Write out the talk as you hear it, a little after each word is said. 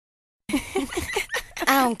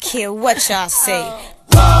I don't care what y'all say.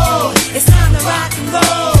 Whoa, it's time to rock and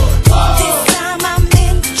roll. This time I'm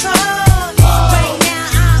in control. Right now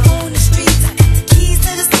I own the streets. I got the keys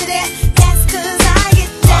to the city. That's 'cause I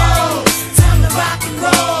get down. Time to rock and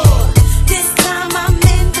roll. This time I'm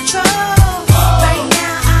in control. Right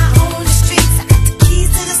now I own the streets. I got the keys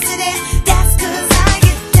to the city. That's 'cause I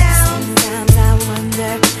get down. Sometimes I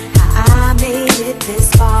wonder how I made it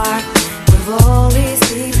this far. With all these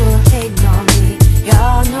people hating on me.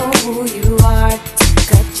 Y'all know who you are.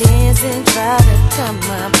 Take a chance and try to come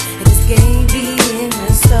up. And this game be in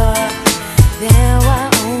the store. Now I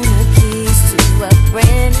own the keys to a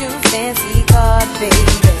brand new fancy car,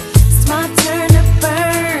 baby. It's my turn to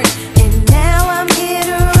burn, and now I'm here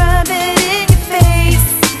to rub it in your face.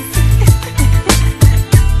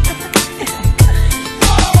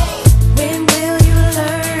 When will you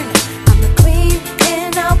learn? I'm the queen,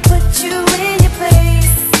 and I'll put you in your place.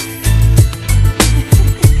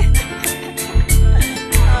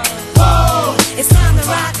 It's time to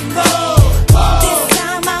rock and roll. This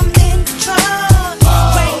time I'm in control.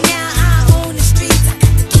 Right now I own the streets. I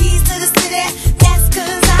got the keys to the city. That's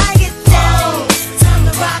 'cause I get down. Time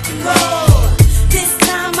to rock and roll. This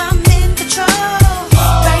time I'm in control.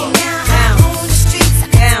 Right now I own the streets. I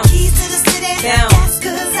got the keys to the city. That's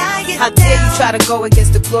 'cause I get down. How dare you try to go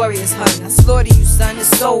against the glorious hun? I slaughter you, son,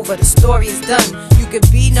 it's over, the story is done. You could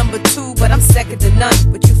be number 2, but I'm second to none.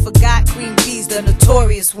 But you forgot Queen B's the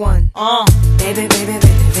notorious one. Baby, baby,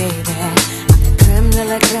 baby, baby, I'm the creme de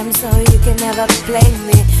la creme, so you can never play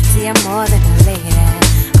me. See, I'm more than a lady.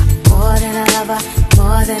 I'm more than a lover,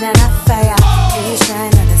 more than an affair. Please try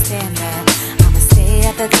and understand that. I'ma stay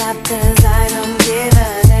at the top 'cause I don't give a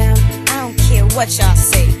damn. I don't care what y'all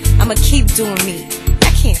say. I'ma keep doing me.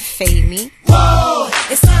 That can't fade me. Whoa,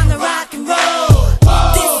 it's time to rock and roll.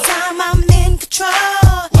 This time I'm in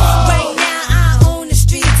control. Right now I own the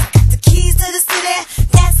streets. I got the keys to the city.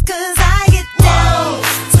 That's 'cause I get down.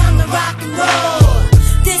 Time to rock and roll.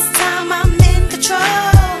 This time I'm in control.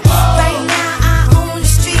 Right now I own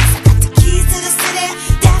the streets. I got the keys to the city.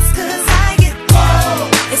 That's 'cause I get down.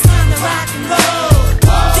 It's time to rock and roll.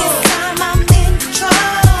 This time I'm in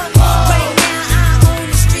control. Right now I own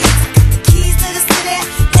the streets. I got the keys to the city.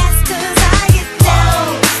 That's 'cause I get down.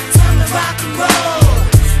 Time to rock and roll.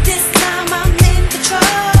 This time I'm in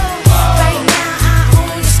control. Right now I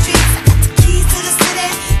own the streets. I got the keys to the city.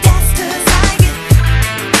 That's 'cause I get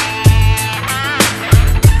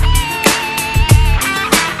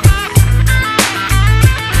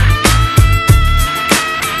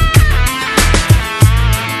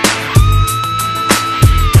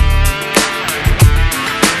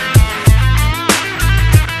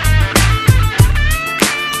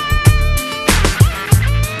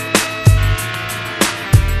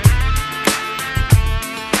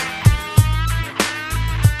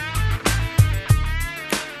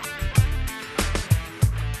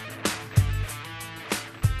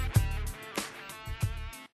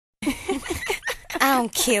I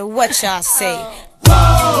don't care what y'all say.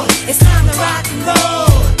 Whoa, it's time to rock and roll.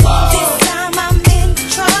 This time I'm in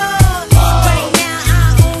control. Right now I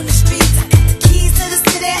own the streets. I got the keys to the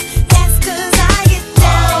city. That's 'cause I get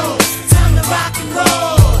down. Time to rock and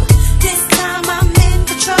roll. This time I'm in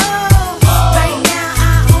control. Right now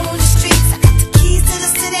I own the streets. I got the keys to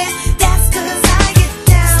the city. That's 'cause I get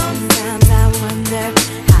down. Sometimes I wonder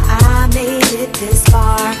how I made it this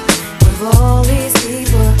far. With all these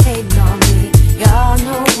people hating on me. Y'all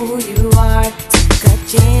know who you are. Take a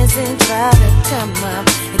chance and try to come up.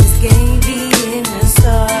 And this game be in the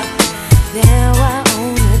store. Now I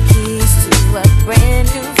own the keys to a brand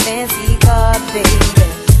new fancy car, baby.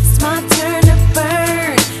 It's my turn to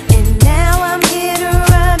burn, and now I'm here to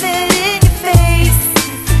rub it in your face.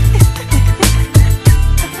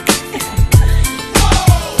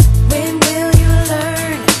 When will you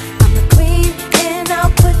learn? I'm the queen, and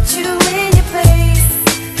I'll put you in your place.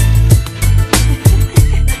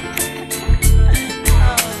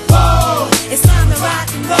 It's time to rock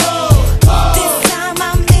and roll. This time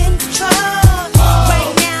I'm in control.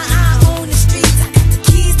 Right now I own the streets. I got the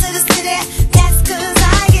keys to the city. That's 'cause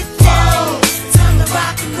I get down. Time to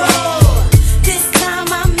rock and roll. This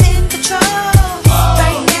time I'm in control.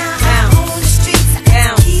 Right now I own the streets. I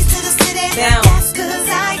got the keys to the city. That's 'cause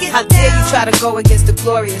I get down. How dare you try to go against the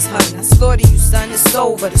glorious hun? I slaughter you, son, it's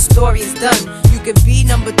over, the story is done. You could be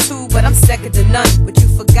number 2, but I'm second to none. But you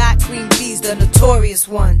forgot Queen B's the notorious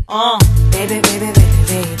one. Baby, baby, baby,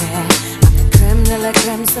 baby, I'm the creme de la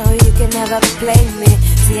creme, so you can never play me.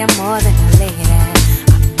 See, I'm more than a lady.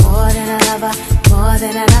 I'm more than a lover, more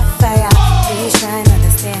than an affair. Please try and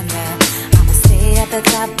understand that. I'ma stay at the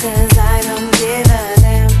top 'cause I don't give a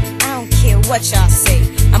damn. I don't care what y'all say.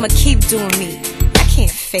 I'ma keep doing me. That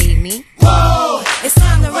can't fade me. Whoa, it's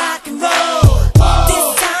time to rock and roll. This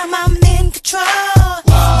time I'm in control.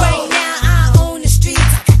 Right now I own the streets.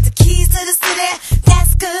 I got the keys to the city.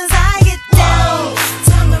 That's 'cause I get down.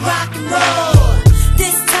 Time to rock and roll.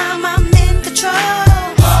 This time I'm in control.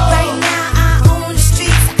 Right now I own the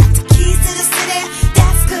streets. I got the keys to the city.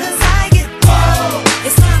 That's 'cause I get down.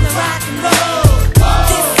 It's time to rock and roll.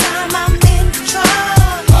 This time I'm in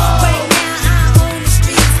control. Right now I own the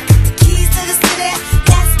streets. I got the keys to the city.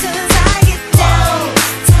 That's 'cause I get down.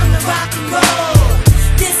 Time to rock and roll.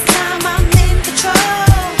 This time I'm in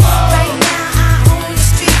control. Right now I own the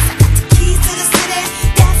streets. I got the keys to the city.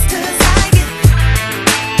 That's 'cause I get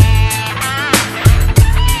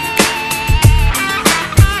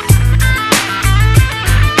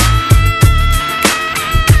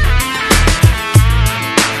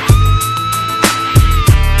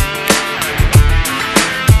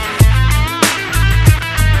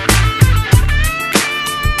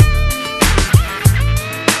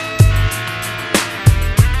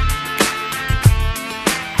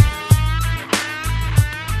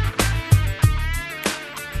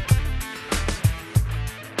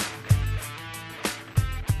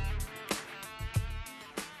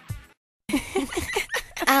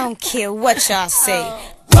I don't care what y'all say.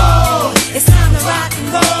 Whoa, it's time to rock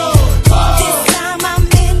and roll.